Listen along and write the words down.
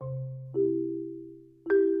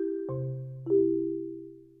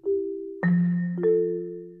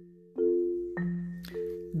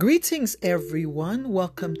Greetings, everyone.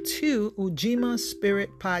 Welcome to Ujima Spirit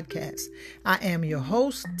Podcast. I am your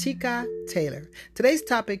host, Tika Taylor. Today's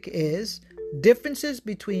topic is differences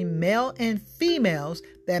between male and females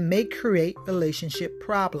that may create relationship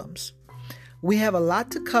problems. We have a lot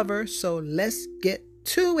to cover, so let's get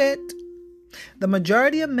to it. The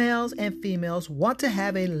majority of males and females want to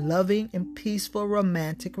have a loving and peaceful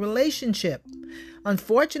romantic relationship.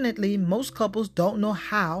 Unfortunately, most couples don't know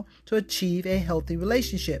how to achieve a healthy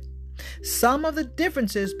relationship. Some of the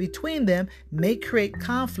differences between them may create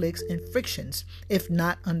conflicts and frictions if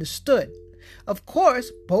not understood. Of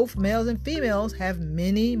course, both males and females have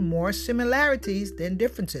many more similarities than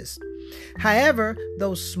differences. However,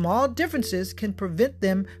 those small differences can prevent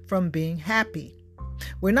them from being happy.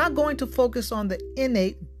 We're not going to focus on the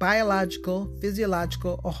innate biological,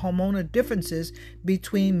 physiological, or hormonal differences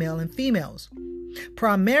between male and females.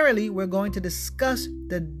 Primarily, we're going to discuss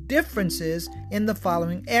the differences in the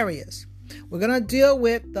following areas. We're going to deal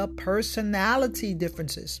with the personality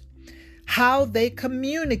differences, how they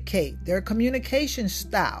communicate, their communication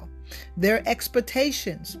style, their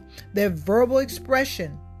expectations, their verbal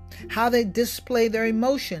expression, how they display their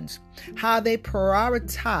emotions, how they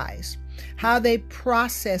prioritize, how they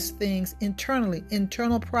process things internally,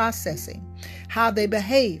 internal processing, how they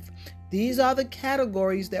behave. These are the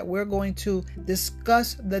categories that we're going to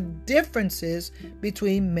discuss the differences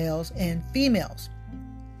between males and females.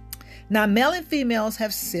 Now, male and females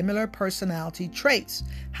have similar personality traits.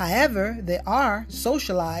 However, they are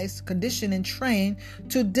socialized, conditioned, and trained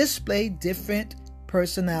to display different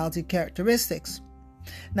personality characteristics.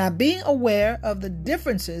 Now, being aware of the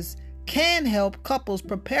differences can help couples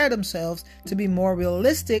prepare themselves to be more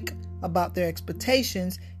realistic about their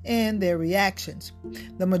expectations and their reactions.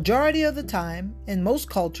 The majority of the time, in most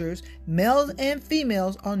cultures, males and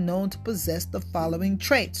females are known to possess the following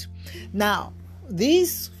traits. Now,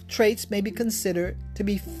 these traits may be considered to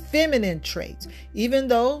be feminine traits, even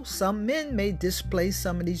though some men may display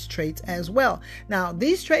some of these traits as well. Now,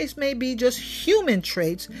 these traits may be just human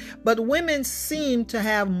traits, but women seem to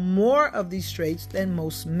have more of these traits than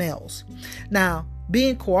most males. Now,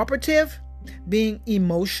 being cooperative, being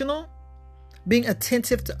emotional, being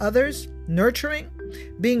attentive to others, nurturing,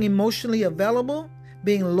 being emotionally available,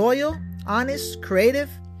 being loyal, honest, creative,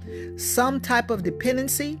 some type of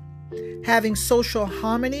dependency, having social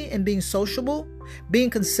harmony and being sociable, being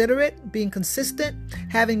considerate, being consistent,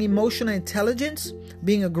 having emotional intelligence,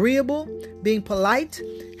 being agreeable, being polite,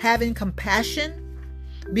 having compassion,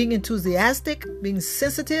 being enthusiastic, being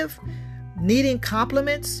sensitive, needing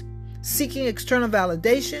compliments, seeking external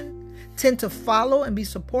validation, tend to follow and be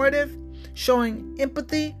supportive, showing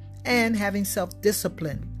empathy, and having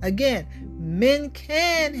self-discipline. Again, men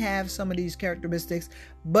can have some of these characteristics,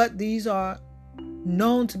 but these are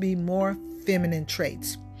known to be more feminine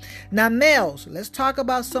traits. Now, males, let's talk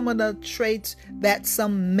about some of the traits that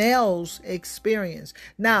some males experience.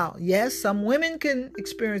 Now, yes, some women can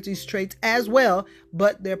experience these traits as well,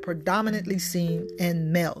 but they're predominantly seen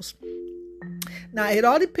in males. Now, it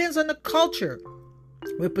all depends on the culture.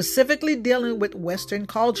 We're specifically dealing with Western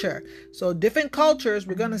culture. So different cultures,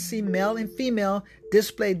 we're going to see male and female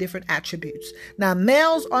display different attributes. Now,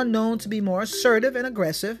 males are known to be more assertive and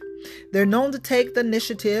aggressive. They're known to take the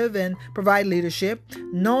initiative and provide leadership,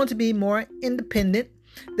 known to be more independent.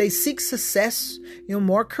 They seek success,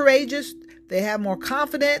 more courageous. They have more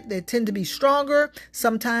confidence. They tend to be stronger.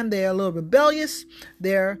 Sometimes they're a little rebellious.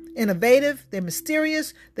 They're innovative. They're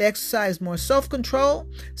mysterious. They exercise more self-control,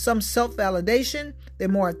 some self-validation. They're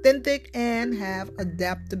more authentic and have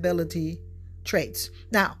adaptability traits.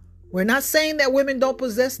 Now, we're not saying that women don't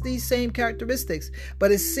possess these same characteristics,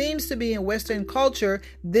 but it seems to be in Western culture,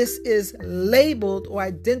 this is labeled or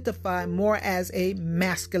identified more as a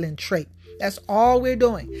masculine trait. That's all we're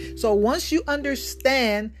doing. So once you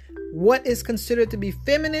understand what is considered to be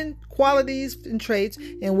feminine qualities and traits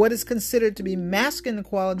and what is considered to be masculine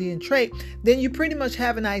quality and trait, then you pretty much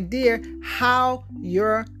have an idea how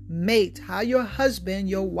your mate, how your husband,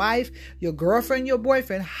 your wife, your girlfriend, your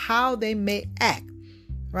boyfriend, how they may act.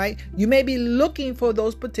 Right? You may be looking for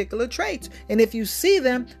those particular traits. And if you see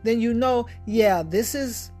them, then you know, yeah, this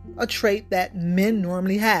is a trait that men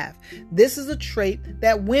normally have. This is a trait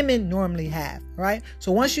that women normally have, right?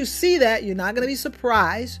 So once you see that, you're not going to be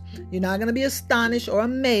surprised. You're not going to be astonished or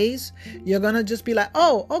amazed. You're going to just be like,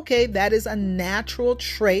 oh, okay, that is a natural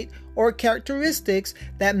trait or characteristics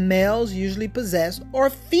that males usually possess or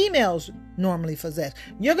females normally possess.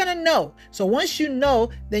 You're going to know. So once you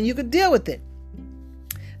know, then you can deal with it.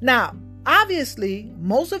 Now, Obviously,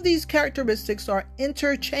 most of these characteristics are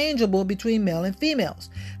interchangeable between male and females.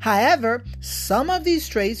 However, some of these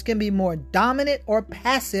traits can be more dominant or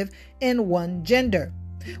passive in one gender.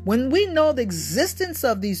 When we know the existence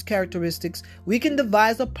of these characteristics, we can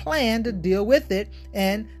devise a plan to deal with it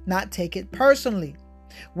and not take it personally.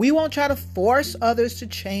 We won't try to force others to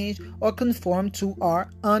change or conform to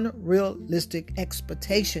our unrealistic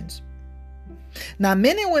expectations. Now,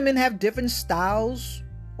 men and women have different styles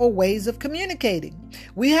or ways of communicating.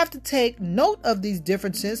 We have to take note of these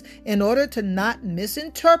differences in order to not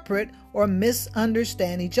misinterpret or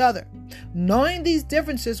misunderstand each other. Knowing these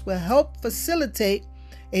differences will help facilitate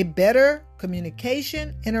a better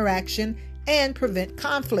communication, interaction, and prevent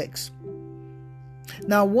conflicts.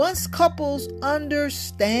 Now, once couples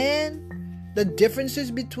understand the differences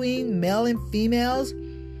between male and females,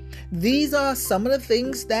 these are some of the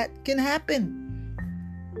things that can happen.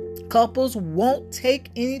 Couples won't take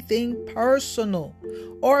anything personal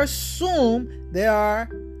or assume they are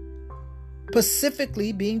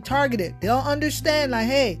specifically being targeted. They'll understand, like,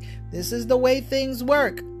 hey, this is the way things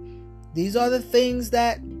work. These are the things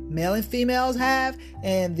that male and females have,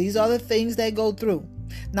 and these are the things they go through.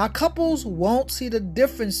 Now, couples won't see the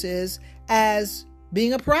differences as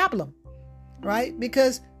being a problem, right?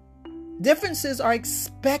 Because differences are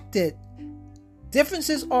expected.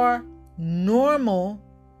 Differences are normal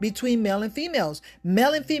between male and females.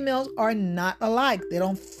 Male and females are not alike. They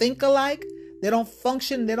don't think alike. They don't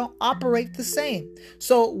function. They don't operate the same.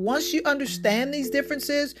 So once you understand these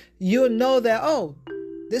differences, you'll know that, oh,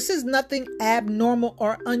 this is nothing abnormal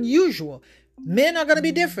or unusual. Men are going to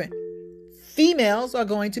be different. Females are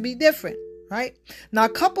going to be different, right? Now,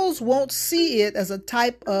 couples won't see it as a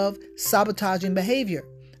type of sabotaging behavior,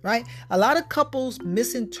 right? A lot of couples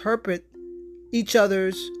misinterpret each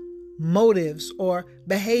other's motives or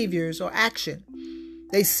behaviors or action.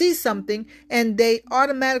 They see something and they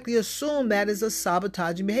automatically assume that is a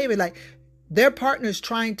sabotaging behavior. Like their partner is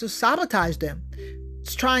trying to sabotage them.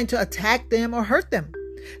 It's trying to attack them or hurt them.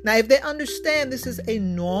 Now, if they understand this is a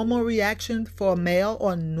normal reaction for a male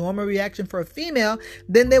or a normal reaction for a female,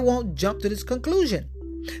 then they won't jump to this conclusion.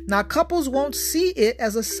 Now, couples won't see it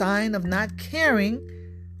as a sign of not caring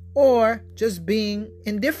or just being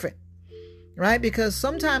indifferent, right? Because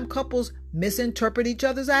sometimes couples misinterpret each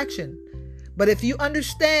other's action. But if you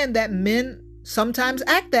understand that men sometimes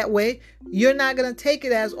act that way, you're not going to take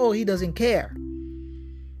it as, oh, he doesn't care.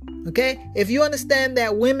 Okay? If you understand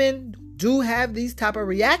that women do have these type of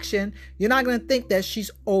reaction, you're not going to think that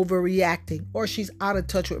she's overreacting or she's out of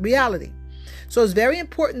touch with reality. So it's very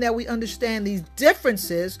important that we understand these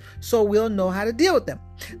differences so we'll know how to deal with them.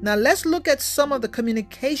 Now let's look at some of the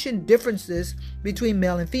communication differences between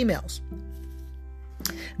male and females.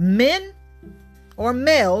 Men or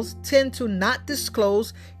males tend to not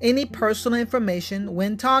disclose any personal information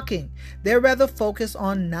when talking. They rather focus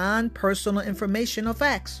on non-personal information or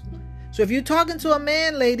facts. So if you're talking to a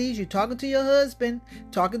man, ladies, you're talking to your husband,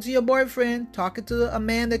 talking to your boyfriend, talking to a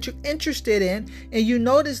man that you're interested in, and you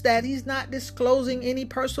notice that he's not disclosing any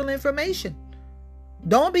personal information,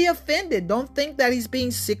 don't be offended. Don't think that he's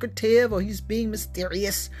being secretive or he's being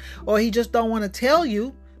mysterious or he just don't want to tell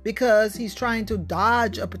you because he's trying to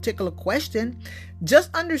dodge a particular question.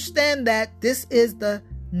 Just understand that this is the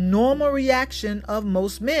normal reaction of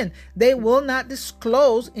most men. They will not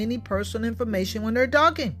disclose any personal information when they're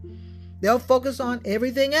talking. They'll focus on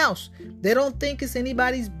everything else. They don't think it's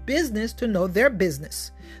anybody's business to know their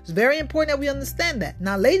business. It's very important that we understand that.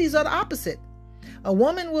 Now, ladies are the opposite. A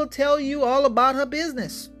woman will tell you all about her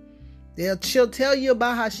business. She'll tell you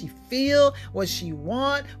about how she feel, what she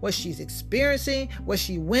want, what she's experiencing, what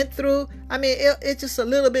she went through. I mean, it's just a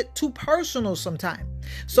little bit too personal sometimes.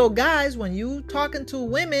 So guys, when you talking to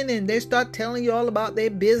women and they start telling you all about their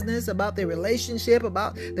business, about their relationship,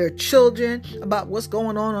 about their children, about what's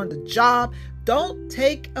going on the job, don't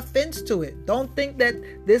take offense to it. Don't think that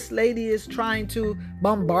this lady is trying to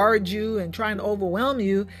bombard you and trying to overwhelm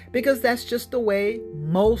you, because that's just the way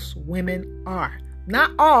most women are.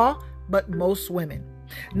 Not all, but most women.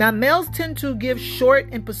 Now, males tend to give short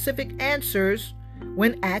and specific answers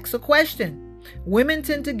when asked a question. Women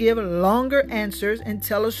tend to give longer answers and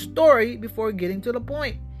tell a story before getting to the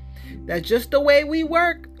point. That's just the way we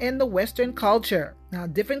work in the Western culture. Now,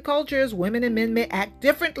 different cultures, women and men may act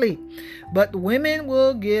differently, but women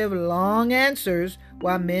will give long answers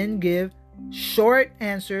while men give short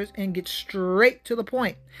answers and get straight to the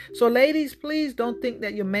point. So ladies, please don't think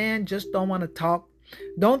that your man just don't want to talk.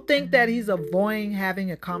 Don't think that he's avoiding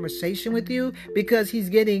having a conversation with you, because he's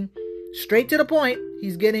getting straight to the point.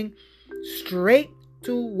 He's getting straight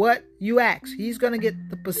to what you ask. He's going to get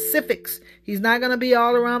the specifics. He's not going to be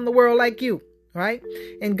all around the world like you, right?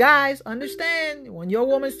 And guys, understand, when your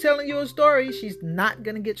woman's telling you a story, she's not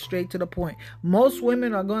going to get straight to the point. Most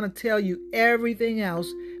women are going to tell you everything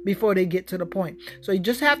else before they get to the point. So you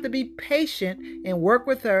just have to be patient and work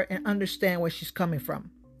with her and understand where she's coming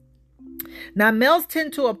from. Now, males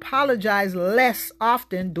tend to apologize less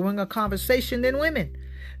often during a conversation than women.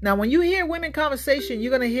 Now, when you hear women conversation,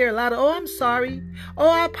 you're going to hear a lot of, oh, I'm sorry. Oh,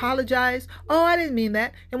 I apologize. Oh, I didn't mean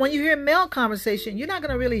that. And when you hear male conversation, you're not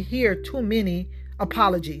going to really hear too many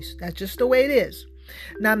apologies. That's just the way it is.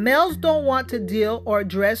 Now, males don't want to deal or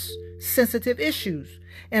address sensitive issues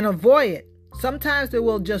and avoid it. Sometimes they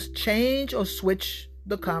will just change or switch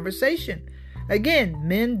the conversation. Again,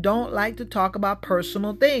 men don't like to talk about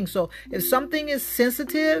personal things. So if something is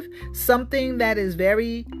sensitive, something that is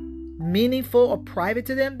very meaningful or private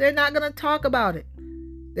to them, they're not going to talk about it.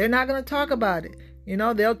 They're not going to talk about it. You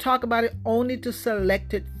know, they'll talk about it only to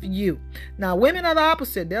selected few. Now, women are the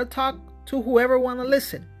opposite. They'll talk to whoever want to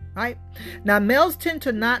listen, right? Now, males tend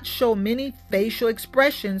to not show many facial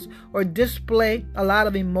expressions or display a lot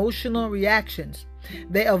of emotional reactions.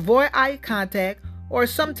 They avoid eye contact, or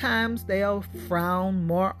sometimes they'll frown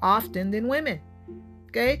more often than women.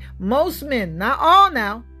 Okay? Most men, not all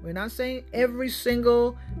now, we're not saying every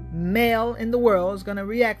single male in the world is going to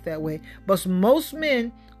react that way, but most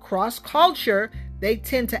men, cross culture, they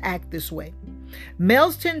tend to act this way.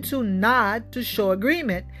 Males tend to nod to show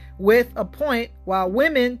agreement with a point, while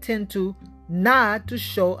women tend to nod to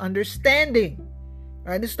show understanding.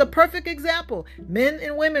 Right? This is the perfect example. Men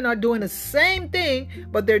and women are doing the same thing,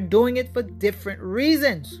 but they're doing it for different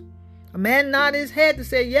reasons. A man nod his head to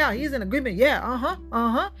say, yeah, he's in agreement. Yeah,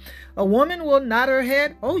 A woman will nod her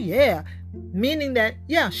head, oh yeah, meaning that,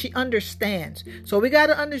 yeah, she understands. So we got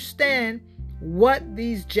to understand what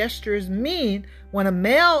these gestures mean when a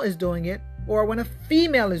male is doing it or when a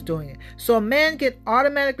female is doing it. So a man can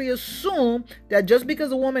automatically assume that just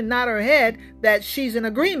because a woman nod her head, that she's in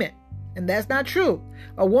agreement. And that's not true.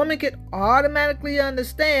 A woman can automatically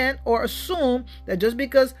understand or assume that just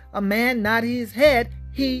because a man nod his head,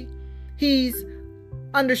 he's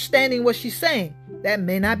understanding what she's saying. That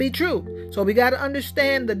may not be true. So we got to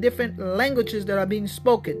understand the different languages that are being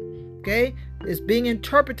spoken. Okay? It's being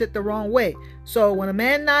interpreted the wrong way. So when a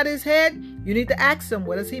man nods his head, you need to ask him,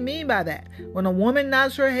 what does he mean by that? When a woman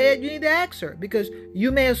nods her head, you need to ask her, because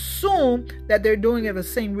you may assume that they're doing it for the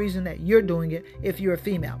same reason that you're doing it if you're a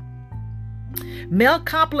female. Male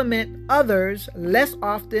compliment others less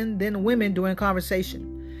often than women during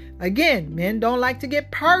conversation. Again, men don't like to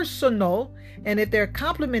get personal, and if they're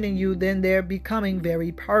complimenting you, then they're becoming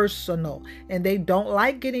very personal, and they don't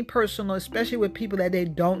like getting personal, especially with people that they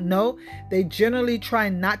don't know. They generally try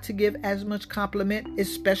not to give as much compliment,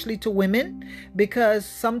 especially to women, because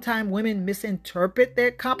sometimes women misinterpret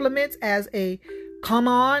their compliments as a come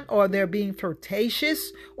on, or they're being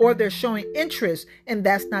flirtatious, or they're showing interest, and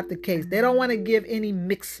that's not the case. They don't want to give any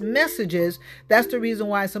mixed messages. That's the reason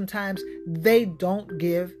why sometimes they don't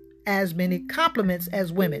give as many compliments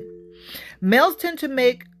as women. Males tend to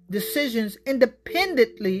make decisions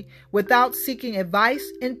independently without seeking advice,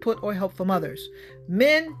 input, or help from others.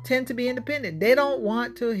 Men tend to be independent. They don't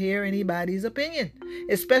want to hear anybody's opinion,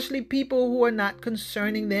 especially people who are not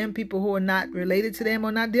concerning them, people who are not related to them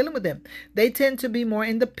or not dealing with them. They tend to be more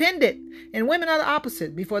independent. And women are the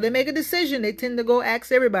opposite. Before they make a decision, they tend to go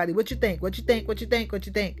ask everybody, what you think, what you think, what you think, what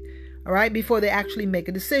you think. All right, before they actually make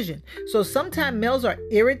a decision. So sometimes males are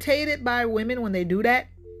irritated by women when they do that,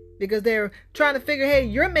 because they're trying to figure, hey,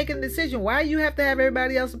 you're making a decision. Why do you have to have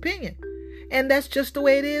everybody else's opinion? And that's just the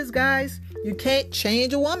way it is, guys. You can't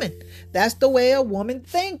change a woman. That's the way a woman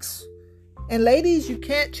thinks. And ladies, you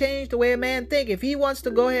can't change the way a man thinks. If he wants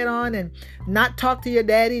to go ahead on and not talk to your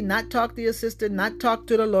daddy, not talk to your sister, not talk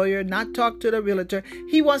to the lawyer, not talk to the realtor,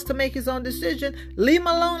 he wants to make his own decision, leave him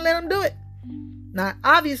alone, let him do it. Now,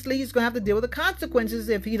 obviously, he's going to have to deal with the consequences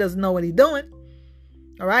if he doesn't know what he's doing.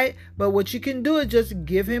 All right. But what you can do is just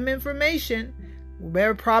give him information,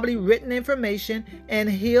 very probably written information, and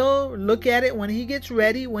he'll look at it when he gets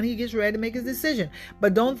ready to make his decision.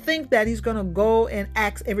 But don't think that he's going to go and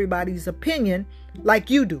ask everybody's opinion like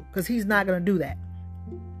you do, because he's not going to do that.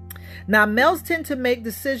 Now, males tend to make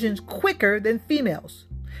decisions quicker than females.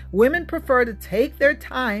 Women prefer to take their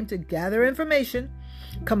time to gather information,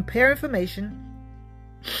 compare information,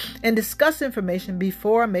 and discuss information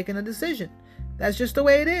before making a decision. That's just the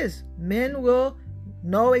way it is. Men will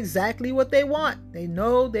know exactly what they want. They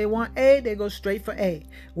know they want A, they go straight for A.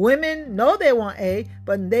 Women know they want A,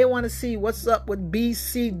 but they want to see what's up with B,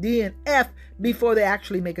 C, D, and F before they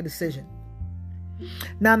actually make a decision.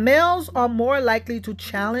 Now, males are more likely to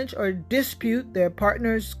challenge or dispute their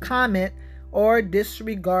partner's comment or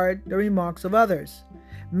disregard the remarks of others.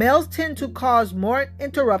 Males tend to cause more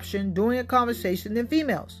interruption during a conversation than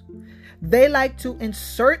females. They like to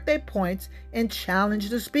insert their points and challenge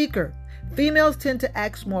the speaker. Females tend to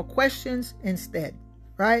ask more questions instead,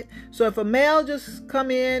 right? So if a male just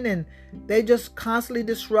come in and they just constantly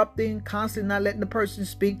disrupting, constantly not letting the person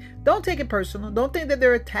speak, don't take it personal. Don't think that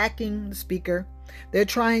they're attacking the speaker. They're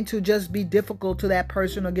trying to just be difficult to that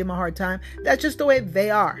person or give them a hard time. That's just the way they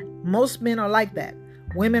are. Most men are like that.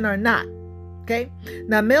 Women are not. Okay?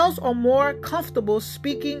 Now, males are more comfortable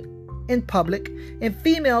speaking in public, and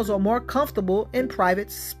females are more comfortable in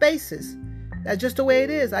private spaces. That's just the way it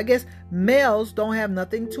is. I guess males don't have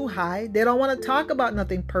nothing to hide. They don't want to talk about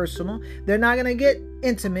nothing personal. They're not going to get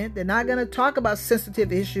intimate. They're not going to talk about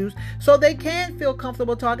sensitive issues, so they can feel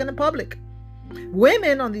comfortable talking in public.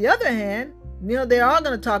 Women, on the other hand, they are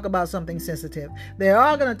going to talk about something sensitive. They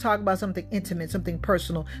are going to talk about something intimate, something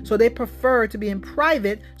personal. So they prefer to be in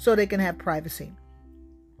private so they can have privacy.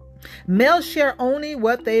 Males share only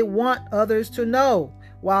what they want others to know,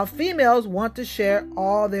 while females want to share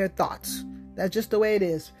all their thoughts. That's just the way it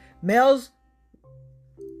is. Males,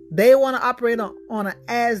 they want to operate on an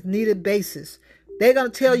as-needed basis. They're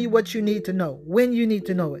going to tell you what you need to know, when you need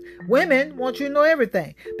to know it. Women want you to know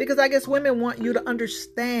everything, because I guess women want you to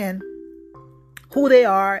understand who they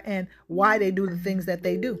are and why they do the things that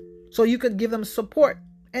they do, so you could give them support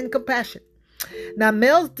and compassion. Now,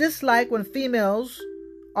 males dislike when females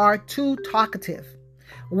are too talkative,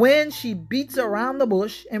 when she beats around the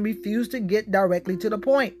bush and refuses to get directly to the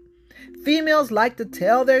point. Females like to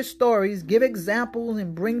tell their stories, give examples,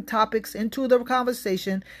 and bring topics into the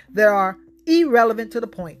conversation that are irrelevant to the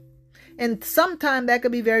point. And sometimes that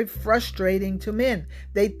can be very frustrating to men.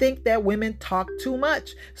 They think that women talk too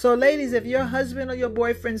much. So ladies, if your husband or your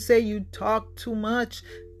boyfriend say you talk too much,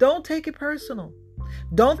 don't take it personal.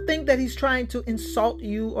 Don't think that he's trying to insult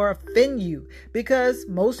you or offend you, because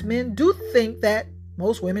most men do think that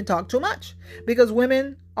most women talk too much, because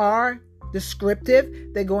women are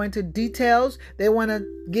descriptive. They go into details. They want to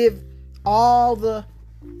give all the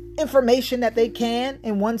information that they can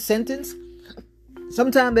in one sentence.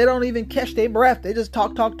 Sometimes they don't even catch their breath. They just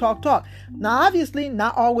talk. Now, obviously,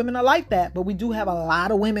 not all women are like that, but we do have a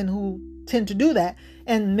lot of women who tend to do that,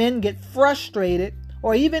 and men get frustrated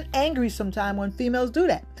or even angry sometimes when females do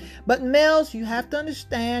that. But males, you have to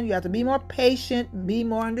understand, you have to be more patient, be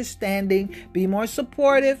more understanding, be more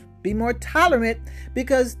supportive, be more tolerant,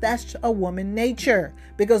 because that's a woman nature.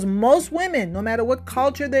 Because most women, no matter what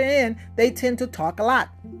culture they're in, they tend to talk a lot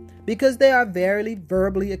because they are very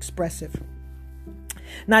verbally expressive.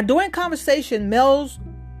 Now, during conversation, males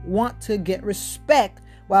want to get respect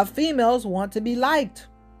while females want to be liked.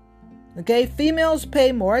 Okay, females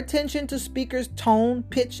pay more attention to speakers' tone,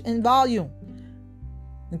 pitch, and volume.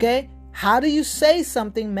 Okay, how do you say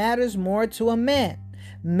something matters more to a man.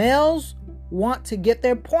 Males want to get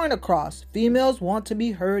their point across. Females want to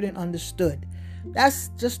be heard and understood. That's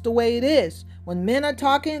just the way it is. When men are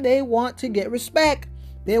talking, they want to get respect.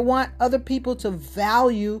 They want other people to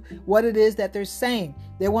value what it is that they're saying.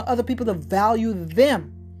 They want other people to value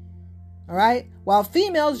them. All right? While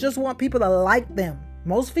females just want people to like them.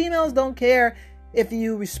 Most females don't care if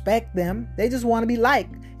you respect them. They just want to be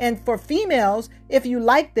liked. And for females, if you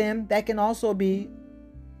like them, that can also be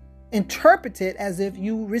interpreted as if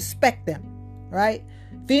you respect them. Right?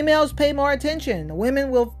 Females pay more attention. Women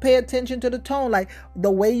will pay attention to the tone, like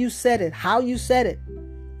the way you said it, how you said it.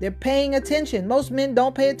 They're paying attention. Most men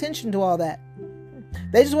don't pay attention to all that.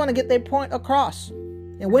 They just want to get their point across.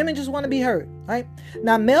 And women just want to be heard, right?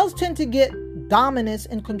 Now, males tend to get dominance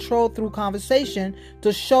and control through conversation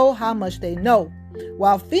to show how much they know,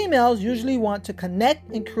 while females usually want to connect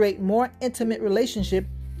and create more intimate relationship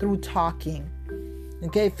through talking.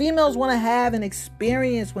 Okay, females want to have an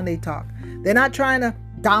experience when they talk. They're not trying to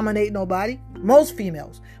dominate nobody. Most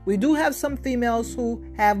females. We do have some females who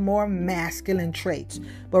have more masculine traits.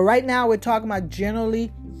 But right now we're talking about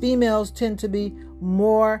generally females tend to be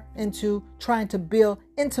more into trying to build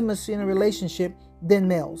intimacy in a relationship than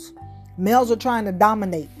males. Males are trying to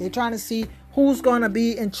dominate. They're trying to see who's going to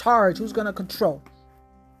be in charge, who's going to control.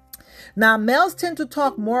 Now, males tend to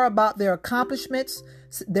talk more about their accomplishments,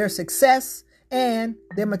 their success, and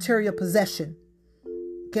their material possession.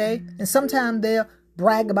 Okay? And sometimes they'll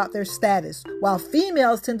brag about their status, while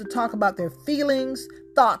females tend to talk about their feelings,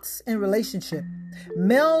 thoughts, and relationship.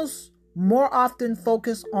 Males more often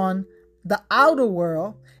focus on the outer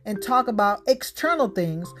world and talk about external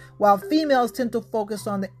things, while females tend to focus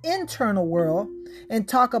on the internal world and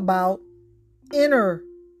talk about inner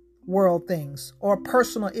world things or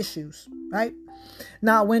personal issues, right?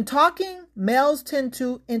 Now, when talking, males tend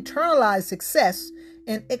to internalize success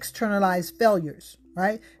and externalize failures,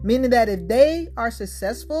 right? Meaning that if they are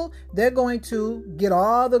successful, they're going to get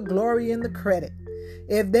all the glory and the credit.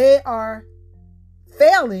 If they are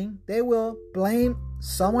failing, they will blame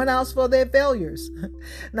someone else for their failures.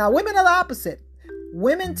 Now, women are the opposite.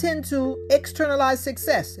 Women tend to externalize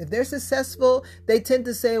success. If they're successful, they tend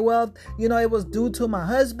to say, well, it was due to my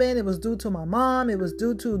husband, it was due to my mom, it was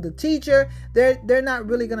due to the teacher. They're not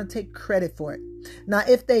really going to take credit for it. Now,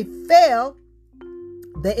 if they fail,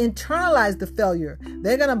 they internalize the failure.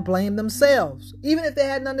 They're going to blame themselves, even if they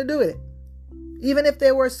had nothing to do with it. Even if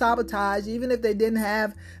they were sabotaged, even if they didn't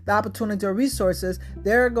have the opportunity or resources,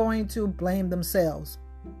 they're going to blame themselves.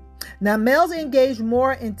 Now, males engage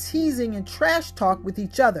more in teasing and trash talk with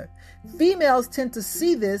each other. Females tend to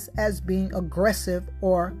see this as being aggressive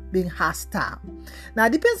or being hostile. Now,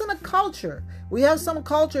 it depends on the culture. We have some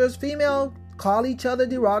cultures, female call each other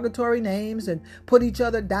derogatory names and put each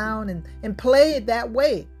other down and play it that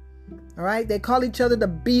way. All right. They call each other the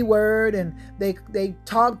B word and they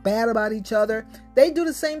talk bad about each other. They do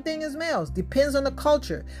the same thing as males. Depends on the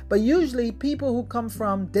culture. But usually people who come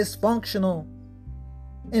from dysfunctional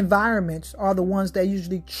environments are the ones that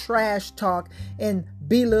usually trash talk and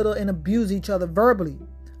belittle and abuse each other verbally.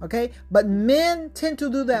 Okay. But men tend to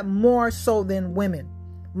do that more so than women.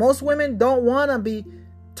 Most women don't want to be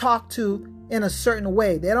talked to in a certain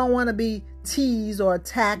way. They don't want to be teased or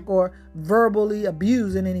attacked or verbally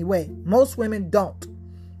abused in any way. Most women don't.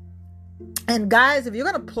 And guys, if you're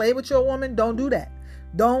going to play with your woman, don't do that.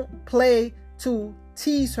 Don't play to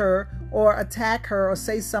tease her or attack her or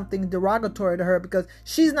say something derogatory to her, because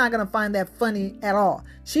she's not going to find that funny at all.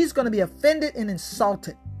 She's going to be offended and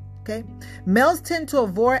insulted. Okay? Males tend to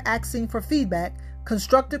avoid asking for feedback,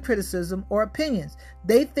 constructive criticism, or opinions.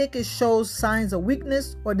 They think it shows signs of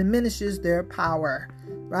weakness or diminishes their power.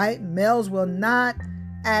 Right? Males will not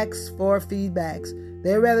ask for feedbacks.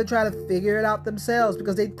 They rather try to figure it out themselves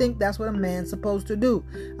because they think that's what a man's supposed to do.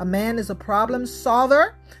 A man is a problem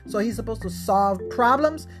solver, so he's supposed to solve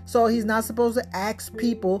problems. So he's not supposed to ask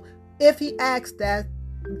people. If he asks that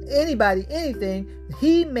anybody anything,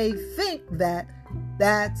 he may think that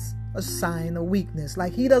that's a sign of weakness.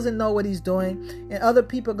 Like he doesn't know what he's doing, and other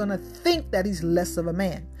people are going to think that he's less of a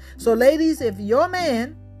man. So ladies, if your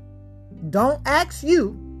man don't ask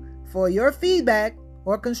you for your feedback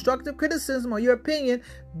or constructive criticism or your opinion,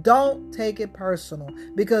 don't take it personal,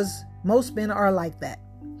 because most men are like that.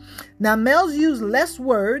 Now, males use less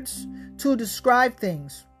words to describe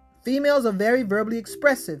things. Females are very verbally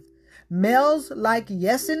expressive. Males like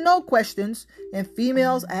yes and no questions, and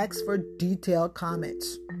females ask for detailed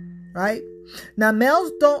comments. Right? Now,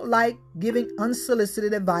 males don't like giving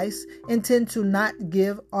unsolicited advice and tend to not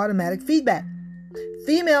give automatic feedback.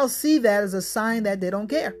 Females see that as a sign that they don't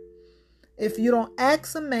care. If you don't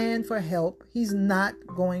ask a man for help, he's not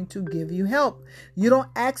going to give you help. You don't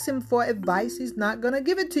ask him for advice, he's not going to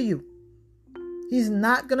give it to you. He's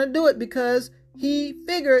not going to do it because he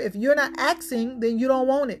figure if you're not asking, then you don't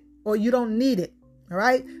want it or you don't need it. All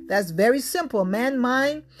right? That's very simple. A man's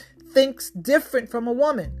mind thinks different from a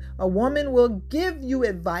woman. A woman will give you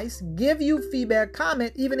advice, give you feedback,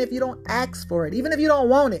 comment, even if you don't ask for it, even if you don't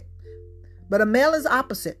want it. But a male is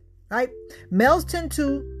opposite, right? Males tend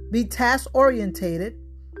to be task orientated.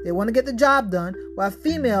 They want to get the job done, while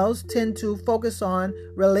females tend to focus on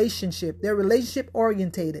relationship. They're relationship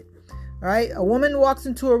orientated. All right? A woman walks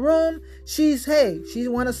into a room, she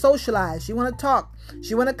want to socialize, she want to talk,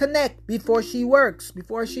 she want to connect before she works,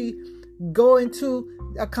 before she go into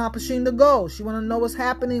accomplishing the goal. She want to know what's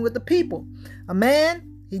happening with the people. A man,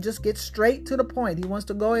 he just gets straight to the point. He wants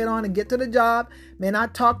to go in on and get to the job, may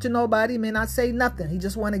not talk to nobody, may not say nothing. He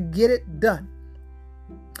just want to get it done.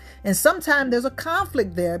 And sometimes there's a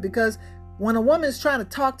conflict there, because when a woman is trying to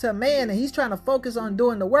talk to a man and he's trying to focus on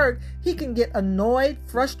doing the work, he can get annoyed,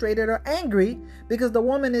 frustrated, or angry because the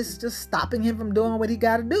woman is just stopping him from doing what he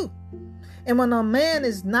got to do. And when a man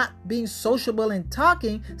is not being sociable and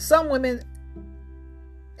talking, some women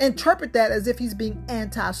interpret that as if he's being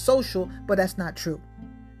antisocial, but that's not true.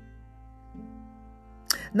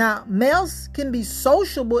 Now, males can be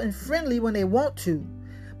sociable and friendly when they want to,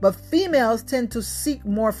 but females tend to seek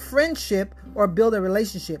more friendship or build a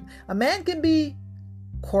relationship. A man can be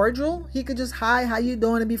cordial. He could just, hi, how you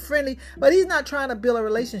doing, and be friendly, but he's not trying to build a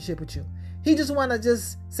relationship with you. He just want to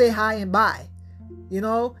just say hi and bye,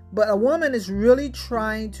 But a woman is really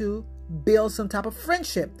trying to build some type of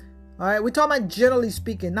friendship. All right, we're talking about generally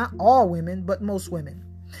speaking, not all women, but most women.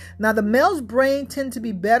 Now, the male's brain tend to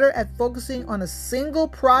be better at focusing on a single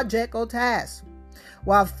project or task,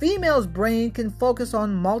 while females' brain can focus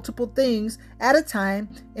on multiple things at a time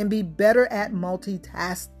and be better at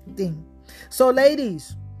multitasking. So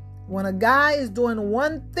ladies, when a guy is doing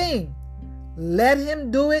one thing, let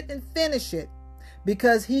him do it and finish it,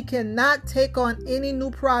 because he cannot take on any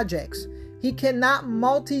new projects. He cannot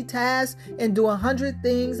multitask and do 100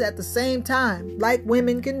 things at the same time like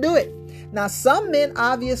women can do it. Now, some men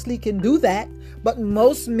obviously can do that, but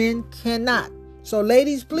most men cannot. So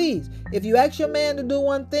ladies, please, if you ask your man to do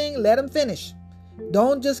one thing, let him finish.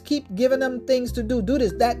 Don't just keep giving him things to do. Do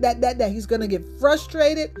this, that. He's going to get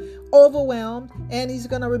frustrated, overwhelmed, and he's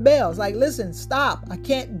going to rebel. It's like, listen, stop. I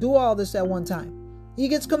can't do all this at one time. He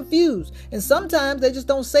gets confused. And sometimes they just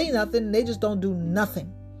don't say nothing. They just don't do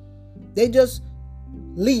nothing. They just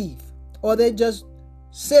leave, or they just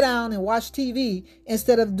sit down and watch TV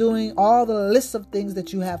instead of doing all the lists of things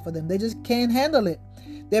that you have for them. They just can't handle it.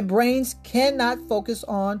 Their brains cannot focus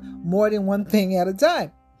on more than one thing at a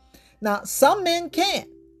time. Now, some men can,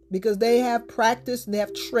 because they have practiced and they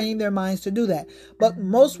have trained their minds to do that. But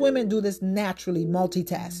most women do this naturally,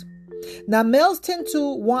 multitask. Now, males tend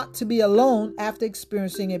to want to be alone after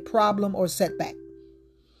experiencing a problem or setback.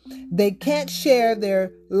 They can't share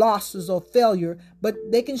their losses or failure, but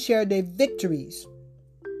they can share their victories.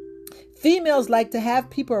 Females like to have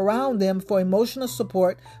people around them for emotional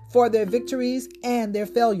support for their victories and their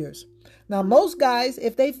failures. Now, most guys,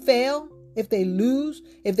 if they fail, if they lose,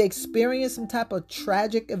 if they experience some type of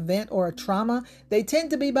tragic event or a trauma, they tend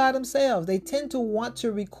to be by themselves. They tend to want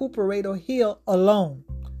to recuperate or heal alone.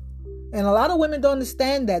 And a lot of women don't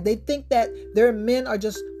understand that. They think that their men are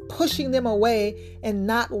just pushing them away and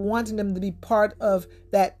not wanting them to be part of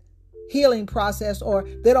that healing process, or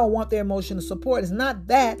they don't want their emotional support. It's not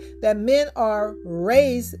that men are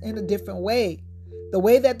raised in a different way. The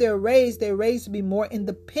way that they're raised to be more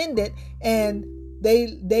independent, and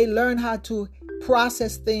they learn how to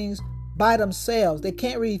process things by themselves. They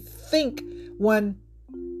can't really think when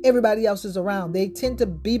everybody else is around. They tend to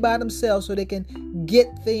be by themselves so they can get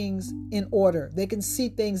things in order. They can see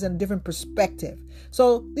things in a different perspective.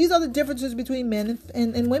 So these are the differences between men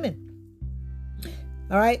and women.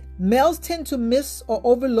 All right. Males tend to miss or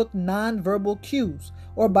overlook nonverbal cues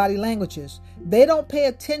or body languages. They don't pay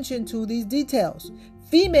attention to these details.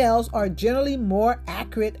 Females are generally more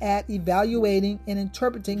accurate at evaluating and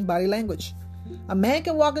interpreting body language. A man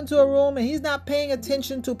can walk into a room and he's not paying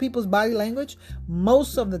attention to people's body language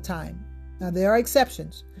most of the time. Now, there are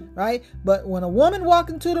exceptions, right? But when a woman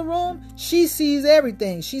walks into the room, she sees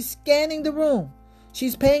everything. She's scanning the room.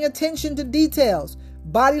 She's paying attention to details,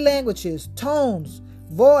 body languages, tones,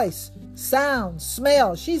 voice, sound,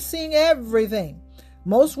 smell. She's seeing everything.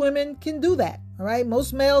 Most women can do that, all right?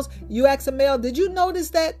 Most males, you ask a male, did you notice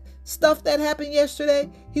that stuff that happened yesterday?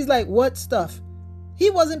 He's like, what stuff? He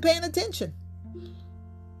wasn't paying attention.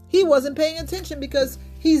 He wasn't paying attention because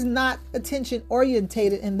he's not attention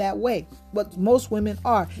orientated in that way. But most women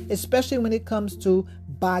are, especially when it comes to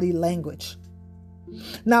body language.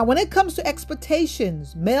 Now, when it comes to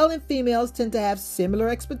expectations, male and females tend to have similar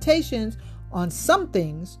expectations on some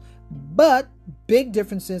things, but big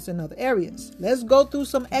differences in other areas. Let's go through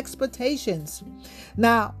some expectations.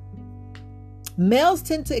 Now, males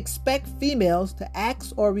tend to expect females to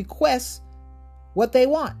ask or request what they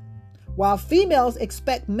want, while females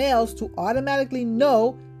expect males to automatically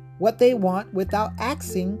know what they want without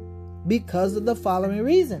asking, because of the following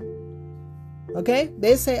reason. Okay?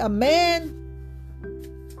 They say a man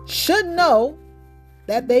should know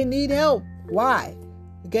that they need help. Why?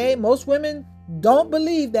 Okay? Most women don't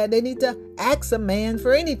believe that they need to ask a man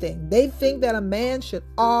for anything. They think that a man should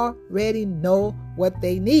already know what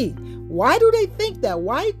they need. Why do they think that?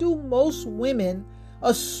 Why do most women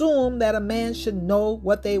assume that a man should know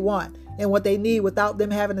what they want and what they need without them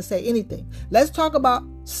having to say anything? Let's talk about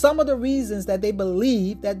some of the reasons that they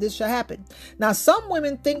believe that this should happen. Now, some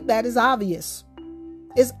women think that is obvious.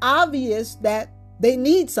 It's obvious that they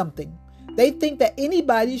need something. They think that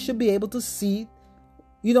anybody should be able to see,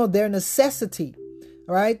 their necessity,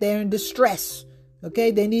 all right? They're in distress,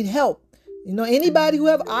 okay? They need help. Anybody who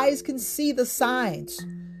have eyes can see the signs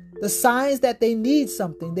that they need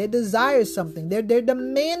something, they desire something, they're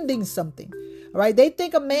demanding something, all right? They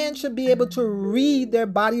think a man should be able to read their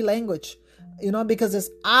body language, because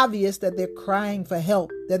it's obvious that they're crying for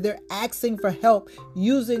help, that they're asking for help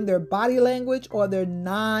using their body language or their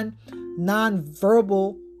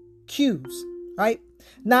non-verbal cues, right?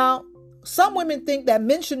 Now, some women think that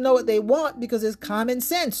men should know what they want because it's common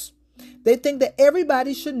sense. They think that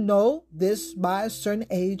everybody should know this by a certain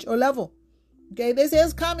age or level. Okay, they say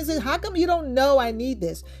it's common sense. How come you don't know I need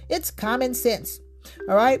this? It's common sense.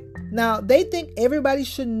 All right. Now, they think everybody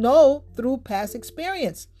should know through past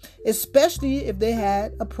experience, especially if they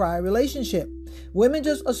had a prior relationship. Women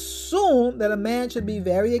just assume that a man should be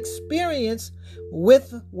very experienced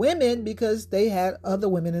with women because they had other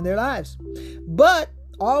women in their lives. But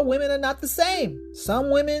all women are not the same.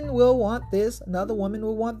 Some women will want this, another woman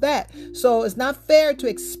will want that. So it's not fair to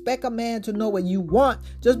expect a man to know what you want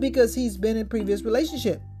just because he's been in previous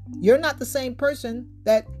relationship. You're not the same person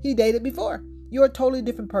that he dated before. You're a totally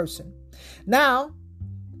different person. Now,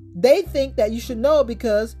 they think that you should know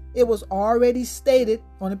because it was already stated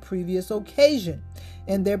on a previous occasion,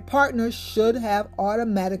 and their partner should have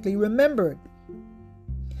automatically remembered.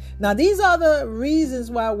 Now, these are the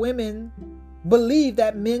reasons why women believe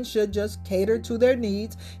that men should just cater to their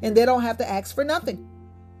needs and they don't have to ask for nothing.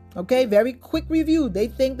 Okay, very quick review. They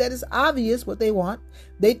think that it's obvious what they want.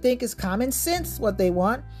 They think it's common sense what they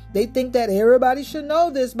want. They think that everybody should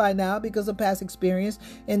know this by now because of past experience.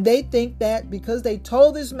 And they think that because they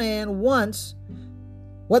told this man once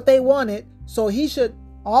what they wanted, so he should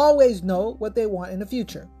always know what they want in the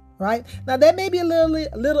future. Right? Now, that may be a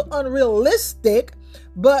little unrealistic,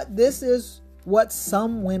 but this is what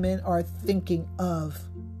some women are thinking of.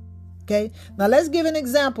 Okay, now let's give an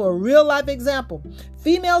example, a real life example.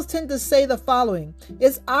 Females tend to say the following: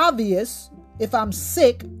 it's obvious if I'm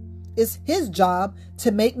sick, it's his job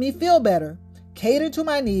to make me feel better, cater to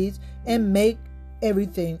my needs, and make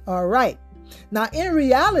everything all right. Now, in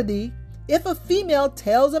reality, if a female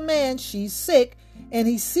tells a man she's sick and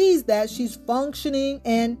he sees that she's functioning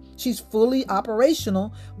and she's fully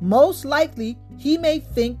operational, most likely he may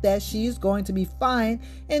think that she's going to be fine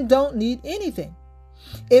and don't need anything.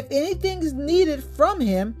 If anything is needed from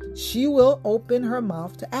him, she will open her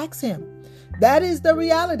mouth to ask him. That is the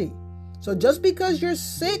reality. So just because you're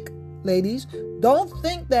sick, ladies, don't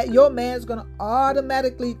think that your man's going to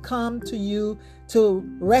automatically come to you to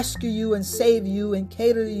rescue you and save you and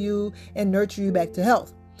cater to you and nurture you back to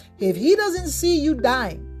health. If he doesn't see you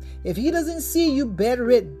dying, if he doesn't see you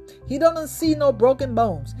bedridden, he doesn't see no broken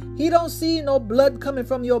bones, he don't see no blood coming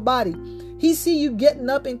from your body, he see you getting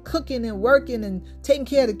up and cooking and working and taking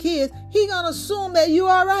care of the kids, he gonna assume that you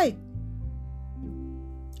all right.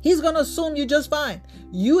 He's gonna assume you're just fine.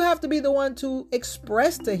 You have to be the one to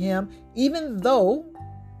express to him, even though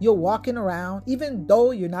you're walking around, even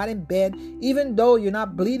though you're not in bed, even though you're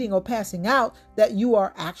not bleeding or passing out, that you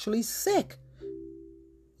are actually sick.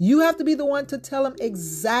 You have to be the one to tell him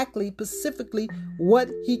exactly, specifically what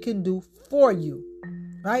he can do for you,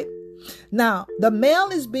 right? Now, the male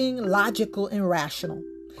is being logical and rational.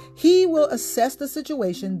 He will assess the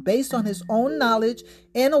situation based on his own knowledge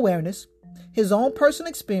and awareness, his own personal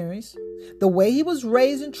experience, the way he was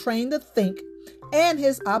raised and trained to think, and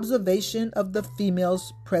his observation of the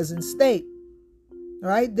female's present state. All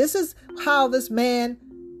right? This is how this man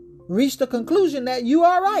reached the conclusion that you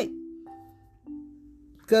are right.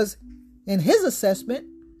 Because in his assessment,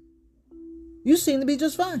 you seem to be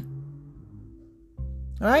just fine.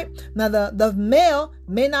 All right. Now, the male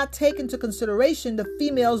may not take into consideration the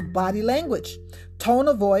female's body language, tone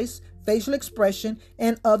of voice, facial expression,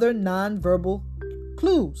 and other nonverbal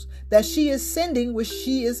clues that she is sending when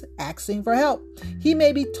she is asking for help. He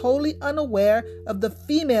may be totally unaware of the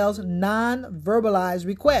female's non-verbalized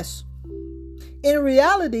requests. In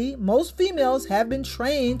reality, most females have been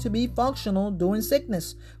trained to be functional during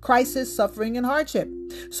sickness, crisis, suffering, and hardship.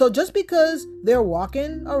 So just because they're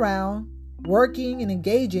walking around, working, and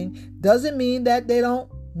engaging doesn't mean that they don't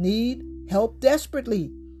need help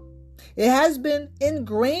desperately. It has been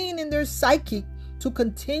ingrained in their psyche to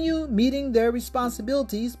continue meeting their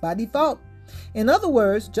responsibilities by default. In other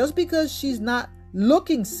words, just because she's not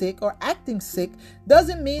looking sick or acting sick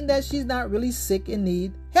doesn't mean that she's not really sick and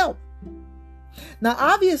need help. Now,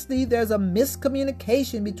 obviously, there's a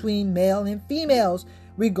miscommunication between male and females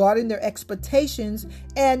regarding their expectations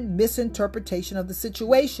and misinterpretation of the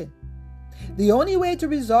situation. The only way to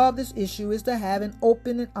resolve this issue is to have an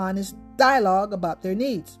open and honest dialogue about their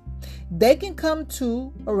needs. They can come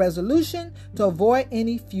to a resolution to avoid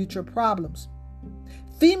any future problems.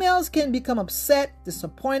 Females can become upset,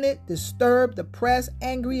 disappointed, disturbed, depressed,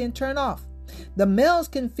 angry, and turn off. The males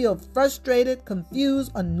can feel frustrated,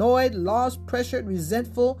 confused, annoyed, lost, pressured,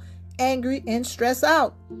 resentful, angry, and stressed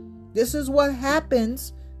out. This is what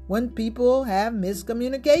happens when people have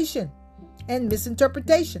miscommunication and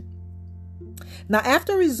misinterpretation. Now,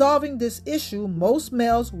 after resolving this issue, most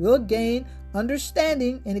males will gain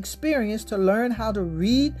understanding and experience to learn how to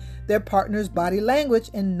read their partner's body language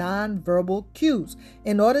and nonverbal cues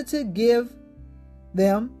in order to give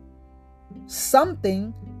them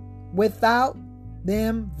something without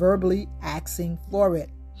them verbally asking for it.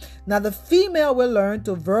 Now, the female will learn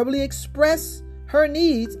to verbally express her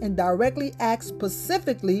needs and directly ask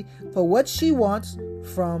specifically for what she wants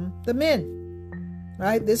from the men.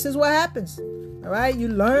 Right? This is what happens. All right? You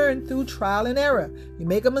learn through trial and error. You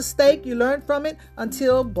make a mistake, you learn from it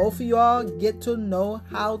until both of y'all get to know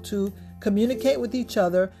how to communicate with each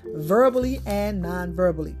other verbally and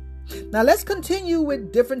non-verbally. Now, let's continue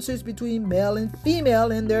with differences between male and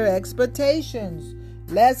female in their expectations.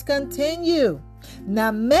 Let's continue.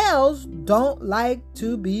 Now, males don't like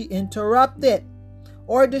to be interrupted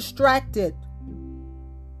or distracted.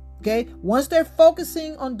 Okay? Once they're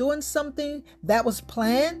focusing on doing something that was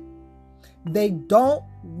planned, they don't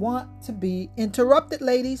want to be interrupted,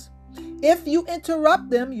 ladies. If you interrupt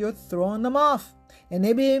them, you're throwing them off. And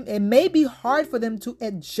it may be hard for them to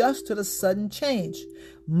adjust to the sudden change.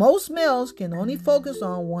 Most males can only focus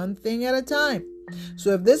on one thing at a time.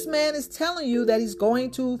 So if this man is telling you that he's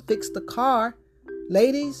going to fix the car,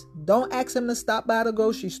 ladies, don't ask him to stop by the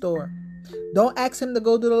grocery store. Don't ask him to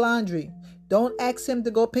go do the laundry. Don't ask him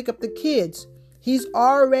to go pick up the kids. He's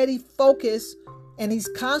already focused and he's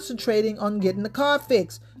concentrating on getting the car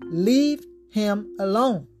fixed. Leave him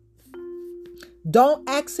alone. Don't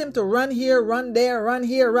ask him to run here, run there, run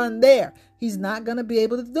here, run there. He's not going to be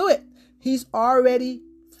able to do it. He's already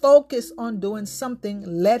focused on doing something.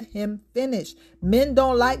 Let him finish. Men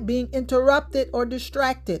don't like being interrupted or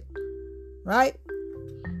distracted. Right?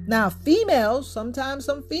 Now, sometimes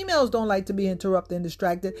some females don't like to be interrupted and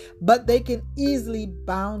distracted, but they can easily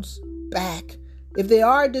bounce back. If they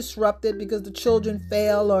are disrupted because the children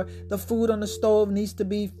fail or the food on the stove needs to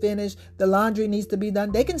be finished, the laundry needs to be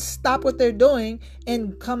done, they can stop what they're doing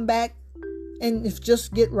and come back and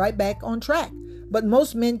just get right back on track. But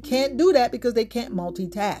most men can't do that because they can't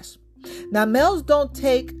multitask. Now, males don't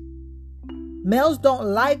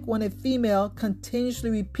like when a female continuously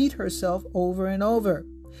repeat herself over and over.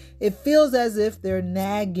 It feels as if they're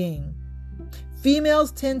nagging.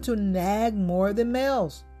 Females tend to nag more than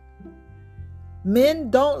males. Men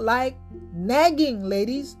don't like nagging,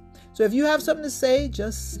 ladies. So if you have something to say,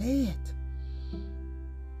 just say it.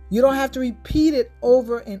 You don't have to repeat it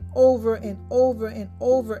over and over and over and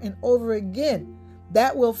over and over again.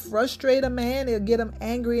 That will frustrate a man. It'll get him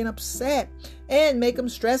angry and upset and make him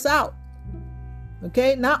stress out.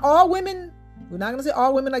 Okay? Not all women, we're not going to say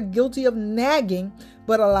all women are guilty of nagging,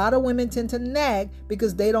 but a lot of women tend to nag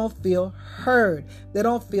because they don't feel heard. They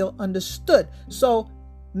don't feel understood. So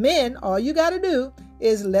men, all you got to do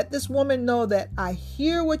is let this woman know that I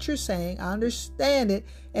hear what you're saying, I understand it,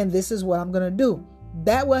 and this is what I'm going to do.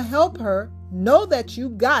 That will help her know that you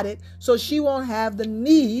got it so she won't have the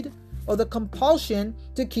need or the compulsion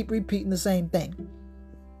to keep repeating the same thing.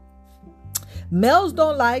 Males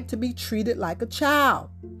don't like to be treated like a child.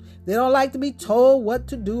 They don't like to be told what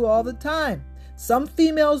to do all the time. Some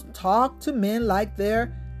females talk to men like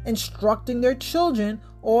they're instructing their children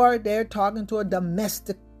or they're talking to a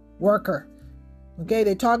domestic worker. Okay,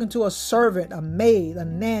 they're talking to a servant, a maid, a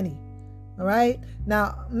nanny. All right.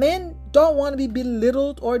 Now, men don't want to be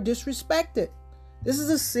belittled or disrespected. This is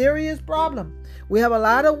a serious problem. We have a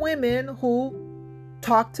lot of women who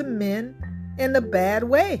talk to men in a bad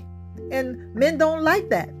way, and men don't like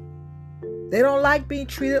that. They don't like being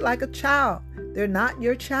treated like a child. They're not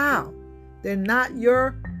your child. They're not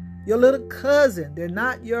your little cousin. They're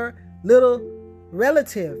not your little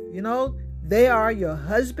relative. You know, they are your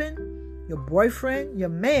husband, your boyfriend, your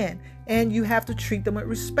man, and you have to treat them with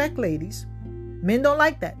respect, ladies. Men don't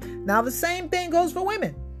like that. Now, the same thing goes for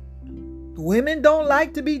women. Women don't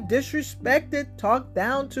like to be disrespected, talked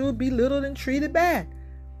down to, belittled, and treated bad.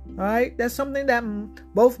 All right? That's something that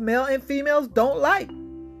both male and females don't like.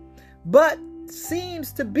 But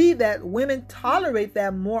seems to be that women tolerate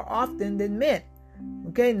that more often than men.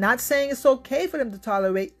 Okay? Not saying it's okay for them to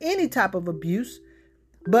tolerate any type of abuse,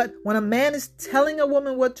 but when a man is telling a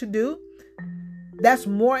woman what to do, that's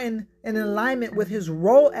more in alignment with his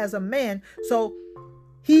role as a man. So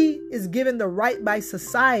he is given the right by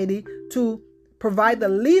society to provide the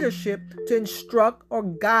leadership to instruct or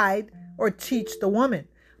guide or teach the woman.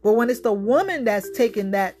 But when it's the woman that's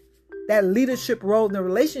taking that leadership role in the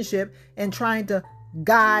relationship and trying to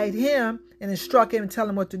guide him and instruct him and tell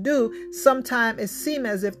him what to do, sometimes it seems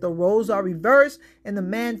as if the roles are reversed and the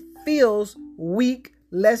man feels weak,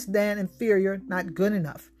 less than, inferior, not good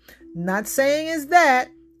enough. Not saying it's that,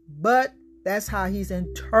 but that's how he's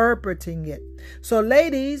interpreting it. So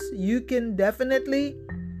ladies, you can definitely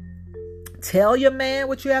tell your man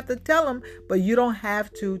what you have to tell him, but you don't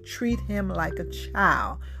have to treat him like a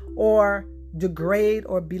child or degrade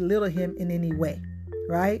or belittle him in any way.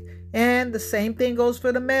 right? And the same thing goes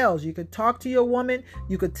for the males. You could talk to your woman.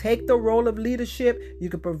 You could take the role of leadership. You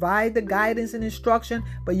could provide the guidance and instruction,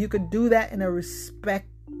 but you could do that in a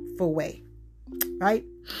respectful way, right?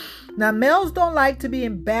 Now, males don't like to be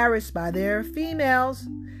embarrassed by their females.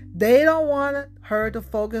 They don't want her to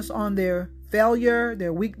focus on their failure,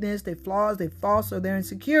 their weakness, their flaws, their faults, or their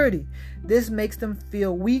insecurity. This makes them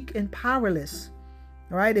feel weak and powerless.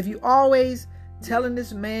 All right? If you always telling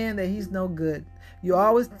this man that he's no good, you're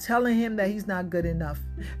always telling him that he's not good enough.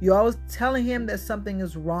 You're always telling him that something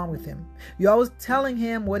is wrong with him. You're always telling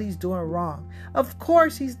him what he's doing wrong. Of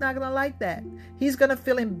course, he's not going to like that. He's going to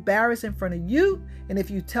feel embarrassed in front of you. And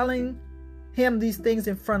if you're telling him these things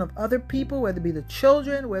in front of other people, whether it be the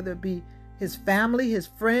children, whether it be his family, his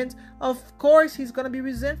friends, of course, he's going to be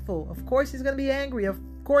resentful. Of course, he's going to be angry. Of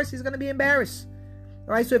course, he's going to be embarrassed.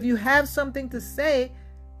 All right. So if you have something to say,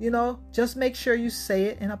 just make sure you say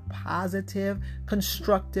it in a positive,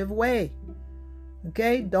 constructive way.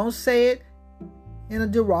 Okay? Don't say it in a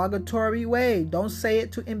derogatory way. Don't say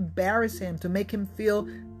it to embarrass him, to make him feel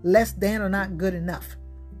less than or not good enough.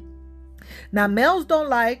 Now, males don't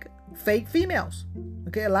like fake females.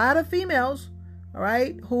 Okay? A lot of females, all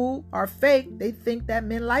right, who are fake, they think that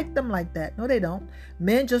men like them like that. No, they don't.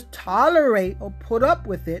 Men just tolerate or put up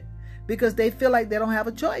with it because they feel like they don't have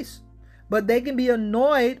a choice. But they can be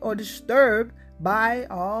annoyed or disturbed by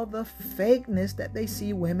all the fakeness that they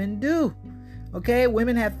see women do. Okay,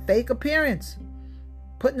 women have fake appearance,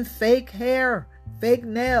 putting fake hair, fake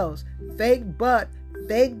nails, fake butt,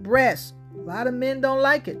 fake breasts. A lot of men don't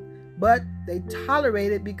like it, but they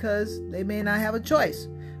tolerate it because they may not have a choice.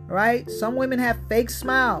 All right, some women have fake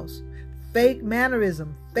smiles, fake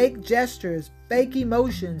mannerism, fake gestures, fake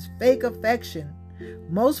emotions, fake affection.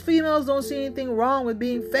 Most females don't see anything wrong with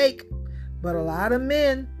being fake. But a lot of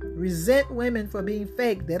men resent women for being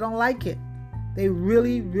fake. They don't like it. They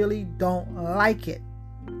really, really don't like it.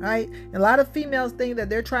 Right? And a lot of females think that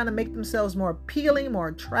they're trying to make themselves more appealing, more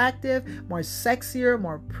attractive, more sexier,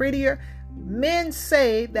 more prettier. Men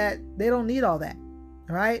say that they don't need all that.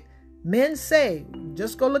 All right? Men say,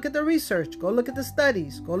 just go look at the research, go look at the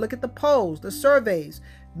studies, go look at the polls, the surveys.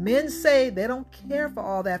 Men say they don't care for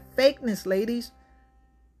all that fakeness, ladies.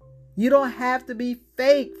 You don't have to be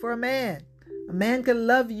fake for a man. A man can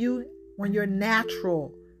love you when you're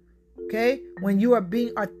natural, okay? When you are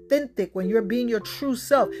being authentic, when you're being your true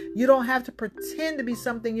self. You don't have to pretend to be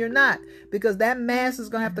something you're not, because that mask is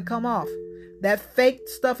going to have to come off. That fake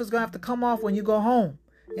stuff is going to have to come off when you go home.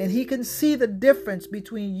 And he can see the difference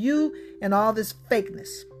between you and all this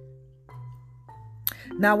fakeness.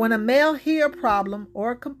 Now, when a male hears a problem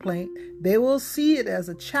or a complaint, they will see it as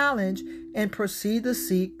a challenge and proceed to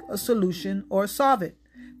seek a solution or solve it.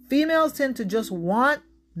 Females tend to just want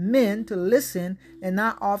men to listen and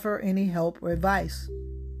not offer any help or advice.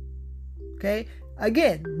 Okay?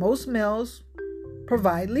 Again, most males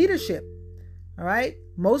provide leadership. All right?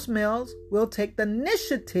 Most males will take the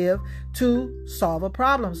initiative to solve a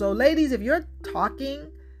problem. So, ladies, if you're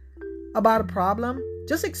talking about a problem,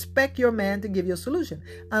 just expect your man to give you a solution.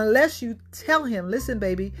 Unless you tell him, listen,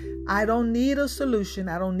 baby, I don't need a solution.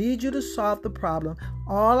 I don't need you to solve the problem.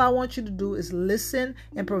 All I want you to do is listen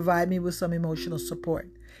and provide me with some emotional support.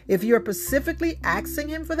 If you're specifically asking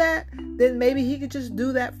him for that, then maybe he could just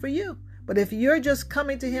do that for you. But if you're just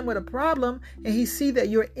coming to him with a problem and he sees that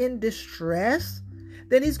you're in distress,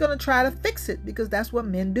 then he's going to try to fix it, because that's what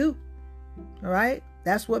men do. All right?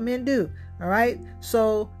 That's what men do. All right?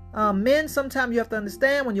 So men, sometimes you have to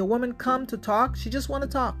understand, when your woman come to talk, she just want to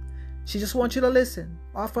talk. She just wants you to listen,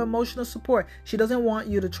 offer emotional support. She doesn't want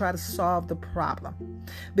you to try to solve the problem.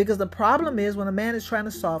 Because the problem is, when a man is trying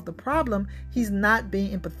to solve the problem, he's not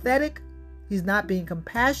being empathetic. He's not being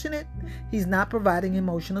compassionate. He's not providing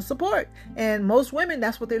emotional support. And most women,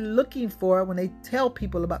 that's what they're looking for when they tell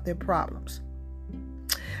people about their problems.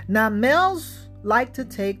 Now, males like to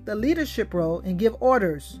take the leadership role and give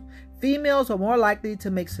orders. Females are more likely to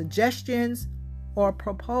make suggestions or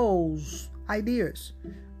propose ideas,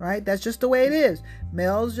 right? That's just the way it is.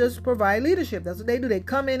 Males just provide leadership. That's what they do. They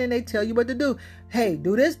come in and they tell you what to do. Hey,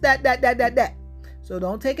 do this, that. So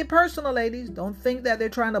don't take it personal, ladies. Don't think that they're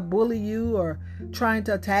trying to bully you or trying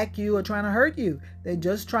to attack you or trying to hurt you. They're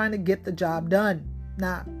just trying to get the job done.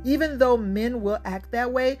 Now, even though men will act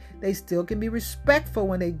that way, they still can be respectful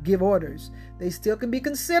when they give orders. They still can be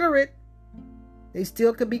considerate. They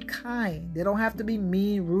still can be kind. They don't have to be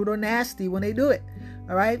mean, rude, or nasty when they do it.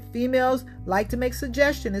 All right? Females like to make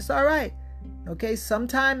suggestions. It's all right. Okay?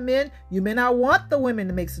 Sometimes men, you may not want the women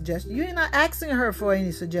to make suggestions. You're not asking her for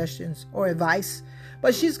any suggestions or advice,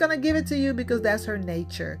 but she's going to give it to you because that's her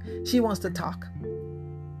nature. She wants to talk.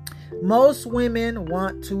 Most women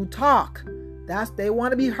want to talk. They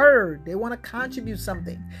want to be heard. They want to contribute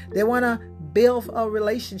something. They want to build a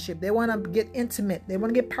relationship. They want to get intimate. They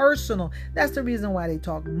want to get personal. That's the reason why they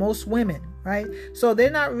talk. Most women, right? So they're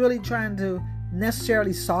not really trying to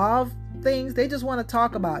necessarily solve things. They just want to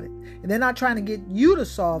talk about it. And they're not trying to get you to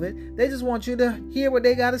solve it. They just want you to hear what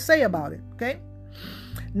they got to say about it. Okay?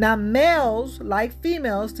 Now, males like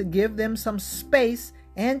females to give them some space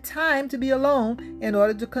and time to be alone in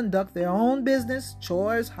order to conduct their own business,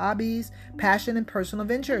 chores, hobbies, passion, and personal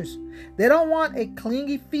ventures. They don't want a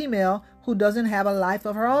clingy female who doesn't have a life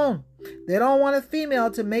of her own. They don't want a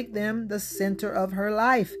female to make them the center of her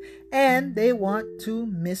life. And they want to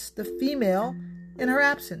miss the female in her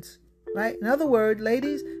absence. Right? In other words,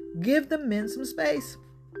 ladies, give the men some space.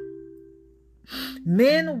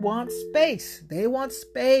 Men want space. They want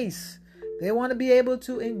space. They want to be able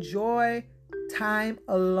to enjoy time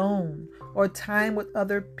alone or time with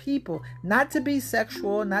other people. Not to be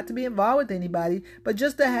sexual, not to be involved with anybody, but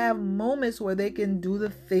just to have moments where they can do the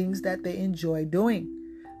things that they enjoy doing.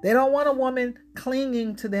 They don't want a woman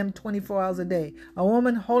clinging to them 24 hours a day. A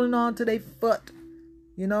woman holding on to their foot.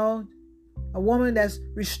 A woman that's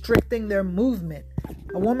restricting their movement.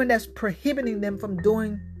 A woman that's prohibiting them from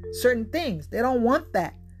doing certain things. They don't want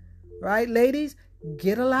that. Right, ladies?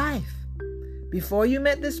 Get a life. Before you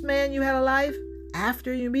met this man, you had a life.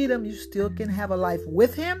 After you meet him, you still can have a life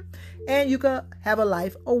with him, and you can have a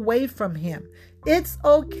life away from him. It's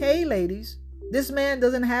okay, ladies. This man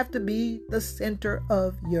doesn't have to be the center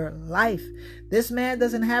of your life. This man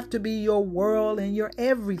doesn't have to be your world and your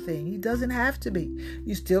everything. He doesn't have to be.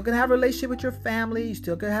 You still can have a relationship with your family. You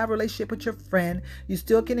still can have a relationship with your friend. You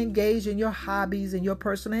still can engage in your hobbies and your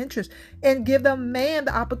personal interests, and give the man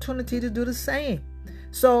the opportunity to do the same.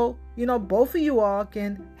 So, both of you all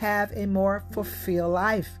can have a more fulfilled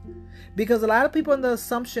life. Because a lot of people in the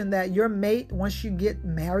assumption that your mate, once you get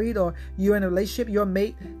married or you're in a relationship, your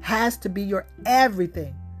mate has to be your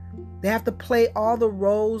everything. They have to play all the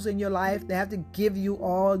roles in your life. They have to give you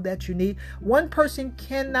all that you need. One person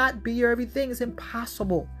cannot be your everything. It's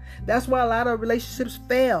impossible. That's why a lot of relationships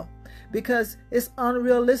fail. Because it's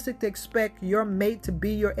unrealistic to expect your mate to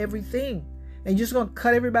be your everything. And you're just going to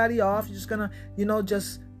cut everybody off. You're just going to,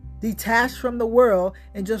 just detach from the world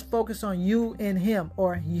and just focus on you and him,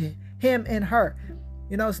 or him and her.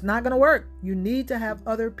 It's not going to work. You need to have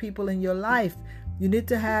other people in your life. You need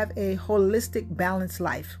to have a holistic, balanced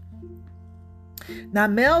life. Now,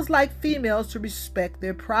 males like females to respect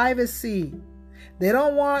their privacy. They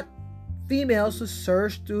don't want females to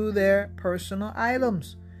search through their personal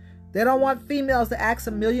items. They don't want females to ask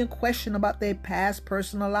a million questions about their past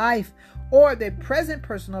personal life or their present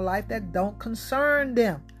personal life that don't concern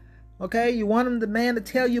them. Okay, you want the man to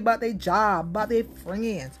tell you about their job, about their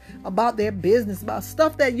friends, about their business, about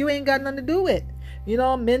stuff that you ain't got nothing to do with.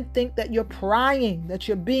 Men think that you're prying, that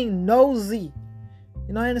you're being nosy.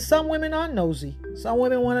 And some women are nosy. Some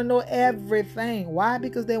women want to know everything. Why?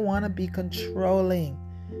 Because they want to be controlling.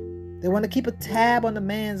 They want to keep a tab on the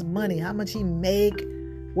man's money, how much he make,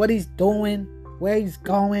 what he's doing, where he's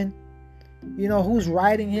going. Who's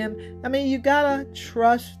writing him. You gotta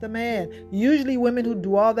trust the man. Usually women who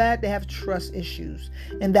do all that, they have trust issues.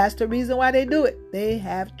 And that's the reason why they do it. They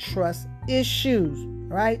have trust issues,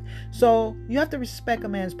 right? So you have to respect a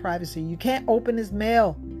man's privacy. You can't open his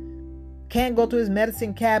mail. Can't go to his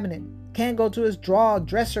medicine cabinet. Can't go to his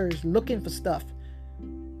dressers looking for stuff.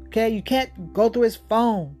 Okay, you can't go through his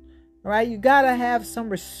phone. All right, you gotta have some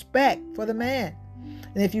respect for the man.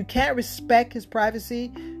 And if you can't respect his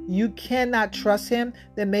privacy, you cannot trust him,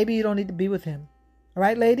 then maybe you don't need to be with him. All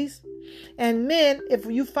right, ladies? And men, if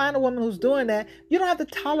you find a woman who's doing that, you don't have to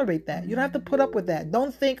tolerate that. You don't have to put up with that.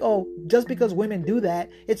 Don't think, just because women do that,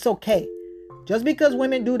 it's okay. Just because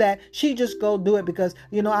women do that, she just go do it because,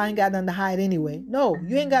 I ain't got nothing to hide anyway. No,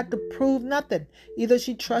 you ain't got to prove nothing. Either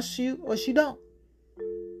she trusts you or she don't.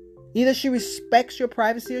 Either she respects your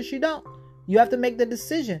privacy or she don't. You have to make the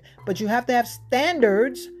decision, but you have to have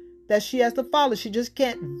standards that she has to follow. She just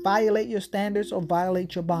can't violate your standards or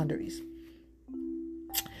violate your boundaries.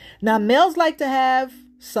 Now, males like to have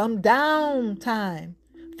some downtime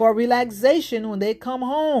for relaxation when they come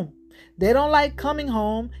home. They don't like coming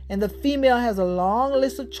home and the female has a long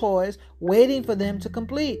list of chores waiting for them to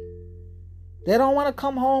complete. They don't want to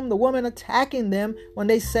come home, the woman attacking them when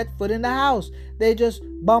they set foot in the house. They just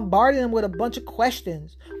bombarding them with a bunch of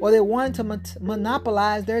questions, or they want to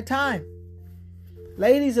monopolize their time.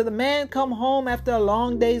 Ladies, if the man come home after a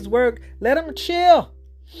long day's work, let him chill.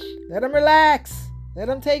 Let him relax. Let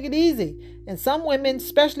them take it easy. And some women,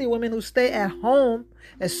 especially women who stay at home,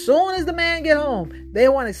 as soon as the man get home, they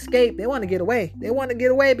want to escape. They want to get away. They want to get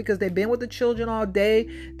away because they've been with the children all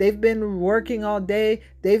day. They've been working all day.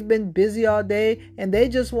 They've been busy all day. And they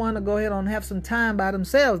just want to go ahead and have some time by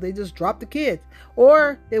themselves. They just drop the kids.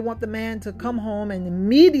 Or they want the man to come home and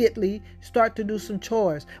immediately start to do some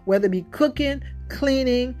chores, whether it be cooking,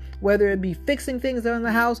 cleaning, whether it be fixing things around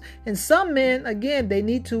the house. And some men, again, they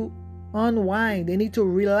need to unwind. They need to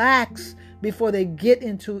relax before they get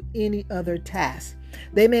into any other task.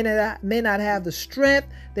 They may not have the strength.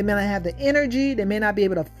 They may not have the energy. They may not be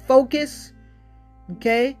able to focus.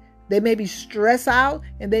 Okay? They may be stressed out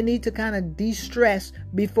and they need to kind of de-stress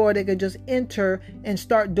before they could just enter and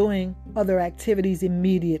start doing other activities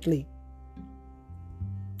immediately.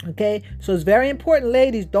 Okay, so it's very important,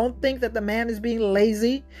 ladies. Don't think that the man is being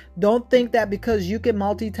lazy. Don't think that because you can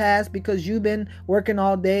multitask, because you've been working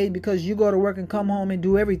all day, because you go to work and come home and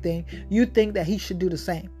do everything, you think that he should do the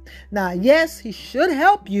same. Now, yes, he should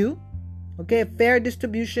help you. Okay, a fair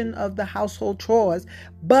distribution of the household chores,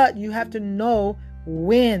 but you have to know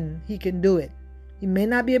when he can do it. He may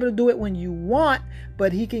not be able to do it when you want,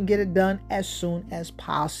 but he can get it done as soon as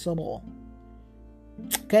possible.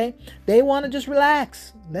 Okay, they want to just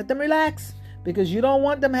relax. Let them relax because you don't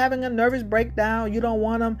want them having a nervous breakdown. You don't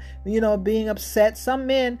want them, being upset. Some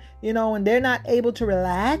men, when they're not able to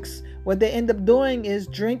relax, what they end up doing is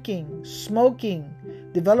drinking, smoking,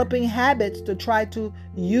 developing habits to try to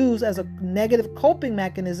use as a negative coping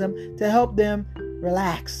mechanism to help them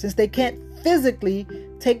relax. Since they can't physically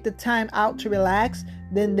take the time out to relax,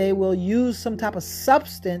 then they will use some type of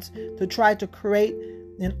substance to try to create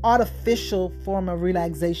an artificial form of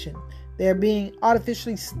relaxation. They're being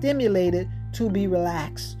artificially stimulated to be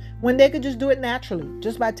relaxed when they could just do it naturally,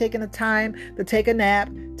 just by taking the time to take a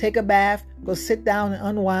nap, take a bath, go sit down and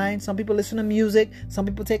unwind. Some people listen to music. Some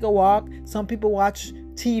people take a walk. Some people watch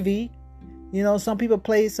TV. Some people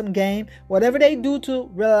play some game. Whatever they do to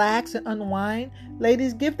relax and unwind,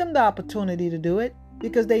 ladies, give them the opportunity to do it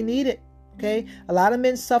because they need it. Okay, a lot of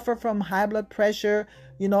men suffer from high blood pressure,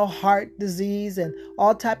 heart disease and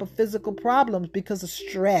all type of physical problems because of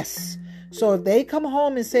stress. So if they come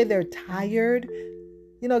home and say they're tired,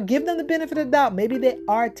 give them the benefit of the doubt. Maybe they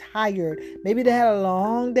are tired. Maybe they had a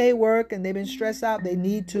long day work and they've been stressed out. They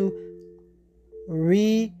need to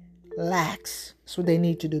relax. That's what they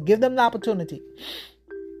need to do. Give them the opportunity.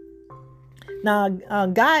 Now,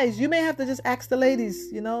 guys, you may have to just ask the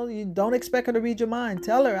ladies, you don't expect her to read your mind.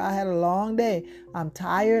 Tell her, I had a long day. I'm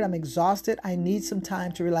tired. I'm exhausted. I need some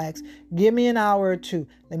time to relax. Give me an hour or two.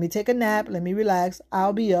 Let me take a nap. Let me relax.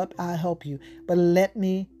 I'll be up. I'll help you. But let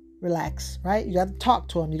me relax, right? You got to talk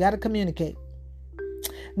to them. You got to communicate.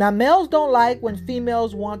 Now, males don't like when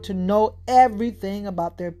females want to know everything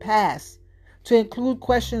about their past, to include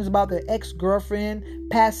questions about their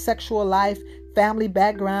ex-girlfriend, past sexual life, family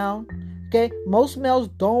background. Okay, most males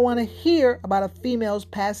don't want to hear about a female's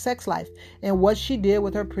past sex life and what she did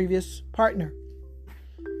with her previous partner.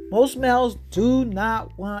 Most males do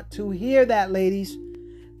not want to hear that, ladies.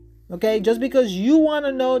 Okay, just because you want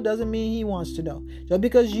to know doesn't mean he wants to know. Just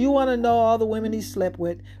because you want to know all the women he slept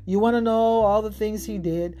with, you want to know all the things he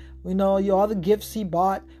did, all the gifts he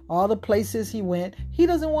bought, all the places he went, he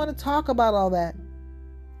doesn't want to talk about all that.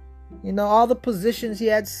 All the positions he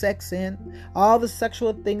had sex in, all the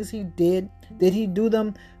sexual things he did. Did he do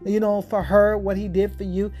them, for her, what he did for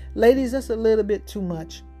you? Ladies, that's a little bit too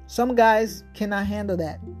much. Some guys cannot handle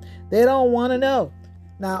that. They don't want to know.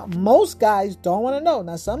 Now, most guys don't want to know.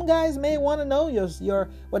 Now, some guys may want to know your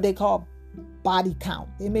what they call body count.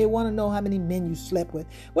 They may want to know how many men you slept with,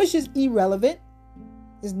 which is irrelevant.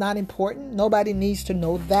 It's not important. Nobody needs to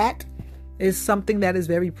know that. It's something that is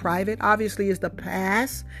very private. Obviously, it's the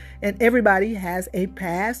past, and everybody has a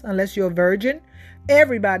past, unless you're a virgin.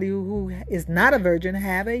 Everybody who is not a virgin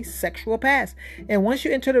have a sexual past. And once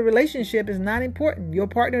you enter the relationship, it's not important. Your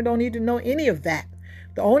partner don't need to know any of that.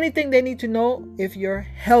 The only thing they need to know, if you're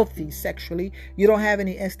healthy sexually, you don't have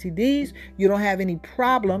any STDs, you don't have any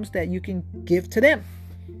problems that you can give to them.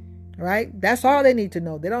 Right? That's all they need to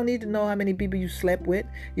know. They don't need to know how many people you slept with.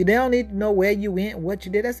 They don't need to know where you went, what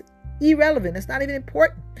you did. That's irrelevant. It's not even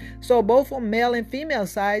important. So both on male and female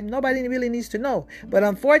side, nobody really needs to know. But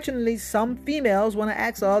unfortunately, some females want to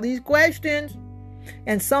ask all these questions,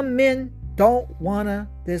 and some men don't want to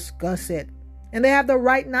discuss it. And they have the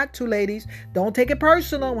right not to, ladies. Don't take it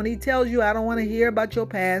personal when he tells you, I don't want to hear about your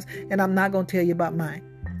past, and I'm not going to tell you about mine.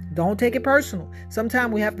 Don't take it personal.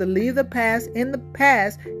 Sometimes we have to leave the past in the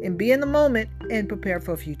past and be in the moment and prepare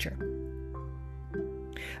for the future.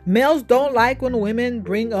 Males don't like when women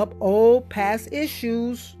bring up old past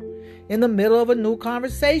issues in the middle of a new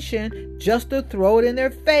conversation just to throw it in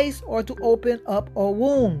their face or to open up our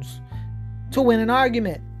wounds to win an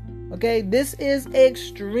argument. Okay, this is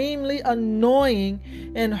extremely annoying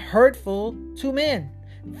and hurtful to men.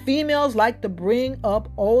 Females like to bring up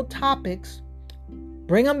old topics,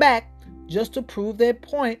 bring them back just to prove their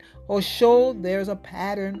point or show there's a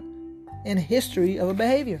pattern in history of a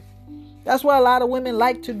behavior. That's why a lot of women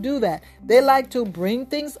like to do that. They like to bring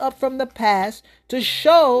things up from the past to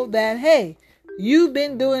show that, hey, you've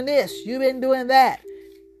been doing this, you've been doing that,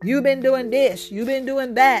 you've been doing this, you've been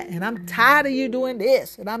doing that, and I'm tired of you doing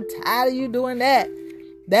this, and I'm tired of you doing that.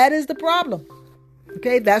 That is the problem.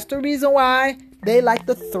 Okay, that's the reason why they like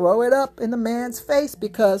to throw it up in the man's face,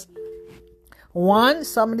 because one,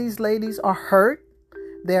 some of these ladies are hurt,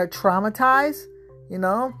 they're traumatized,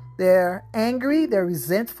 they're angry, they're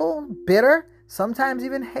resentful, bitter, sometimes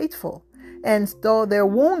even hateful. And so they're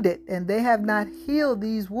wounded and they have not healed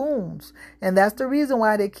these wounds. And that's the reason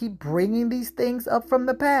why they keep bringing these things up from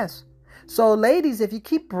the past. So ladies, if you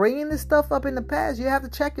keep bringing this stuff up in the past, you have to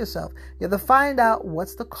check yourself. You have to find out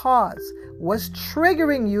what's the cause, what's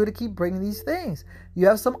triggering you to keep bringing these things. You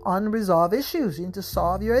have some unresolved issues. You need to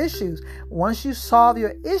solve your issues. Once you solve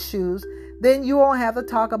your issues, then you won't have to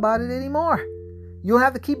talk about it anymore. You don't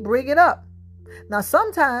have to keep bringing it up. Now,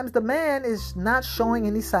 sometimes the man is not showing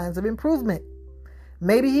any signs of improvement.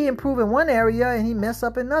 Maybe he improved in one area and he messed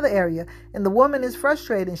up in another area. And the woman is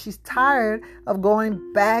frustrated and she's tired of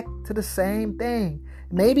going back to the same thing.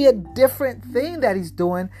 Maybe a different thing that he's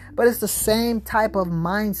doing, but it's the same type of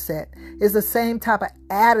mindset. It's the same type of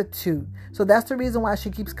attitude. So that's the reason why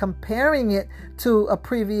she keeps comparing it to a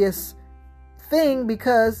previous thing,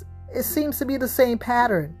 because it seems to be the same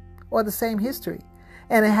pattern or the same history.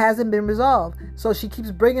 And it hasn't been resolved. So she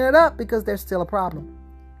keeps bringing it up because there's still a problem.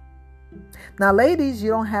 Now, ladies, you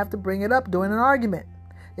don't have to bring it up during an argument.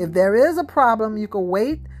 If there is a problem, you can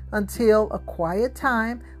wait until a quiet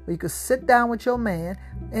time where you could sit down with your man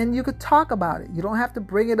and you could talk about it. You don't have to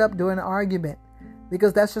bring it up during an argument,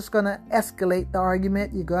 because that's just going to escalate the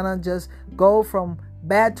argument. You're going to just go from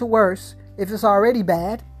bad to worse if it's already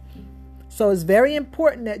bad. So it's very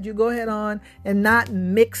important that you go ahead on and not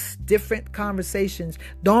mix different conversations.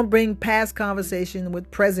 Don't bring past conversation with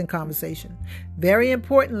present conversation. Very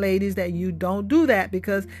important, ladies, that you don't do that,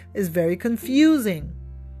 because it's very confusing,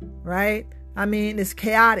 right? I mean, it's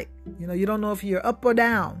chaotic. You don't know if you're up or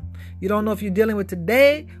down. You don't know if you're dealing with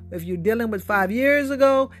today, if you're dealing with 5 years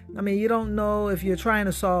ago. I mean, you don't know if you're trying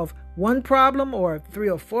to solve one problem or 3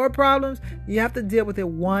 or 4 problems. You have to deal with it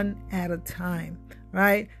one at a time,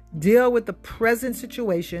 right? Deal with the present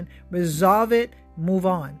situation, resolve it, move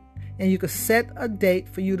on. And you could set a date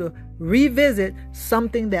for you to revisit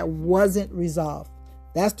something that wasn't resolved.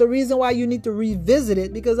 That's the reason why you need to revisit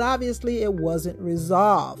it, because obviously it wasn't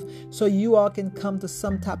resolved. So you all can come to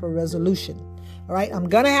some type of resolution. All right, I'm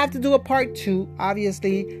going to have to do a part 2.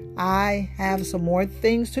 Obviously, I have some more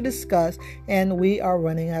things to discuss and we are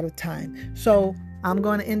running out of time. So I'm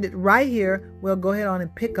going to end it right here. We'll go ahead on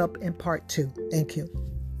and pick up in part 2. Thank you.